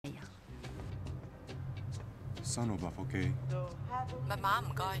368腹肌，密碼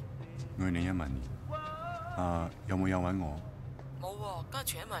唔該。愛你1萬年。有冇揾我？冇喎，今日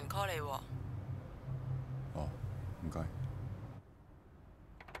全部冇人 call 你喎。哦，唔該。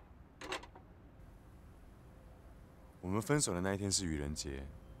我们分手的那一天是愚人节，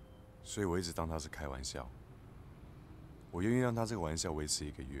所以我一直当他是开玩笑。我愿意让他这个玩笑维持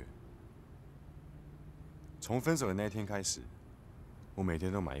1个月。从分手的那一天开始，我每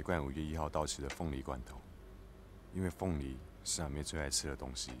天都买1罐5月1号到期的凤梨罐头，因为凤梨是阿妹最爱吃的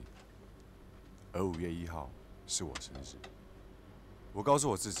东西，而5月1号是我生日。我告诉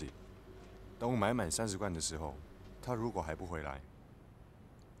我自己，当我买满30罐的时候，他如果还不回来，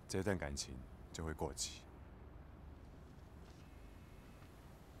这段感情就会过期。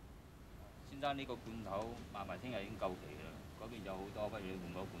先生，呢個罐頭賣埋聽日已經夠期啦，嗰邊有好多，不如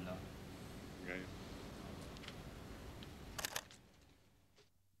你換嗰罐啦。Okay.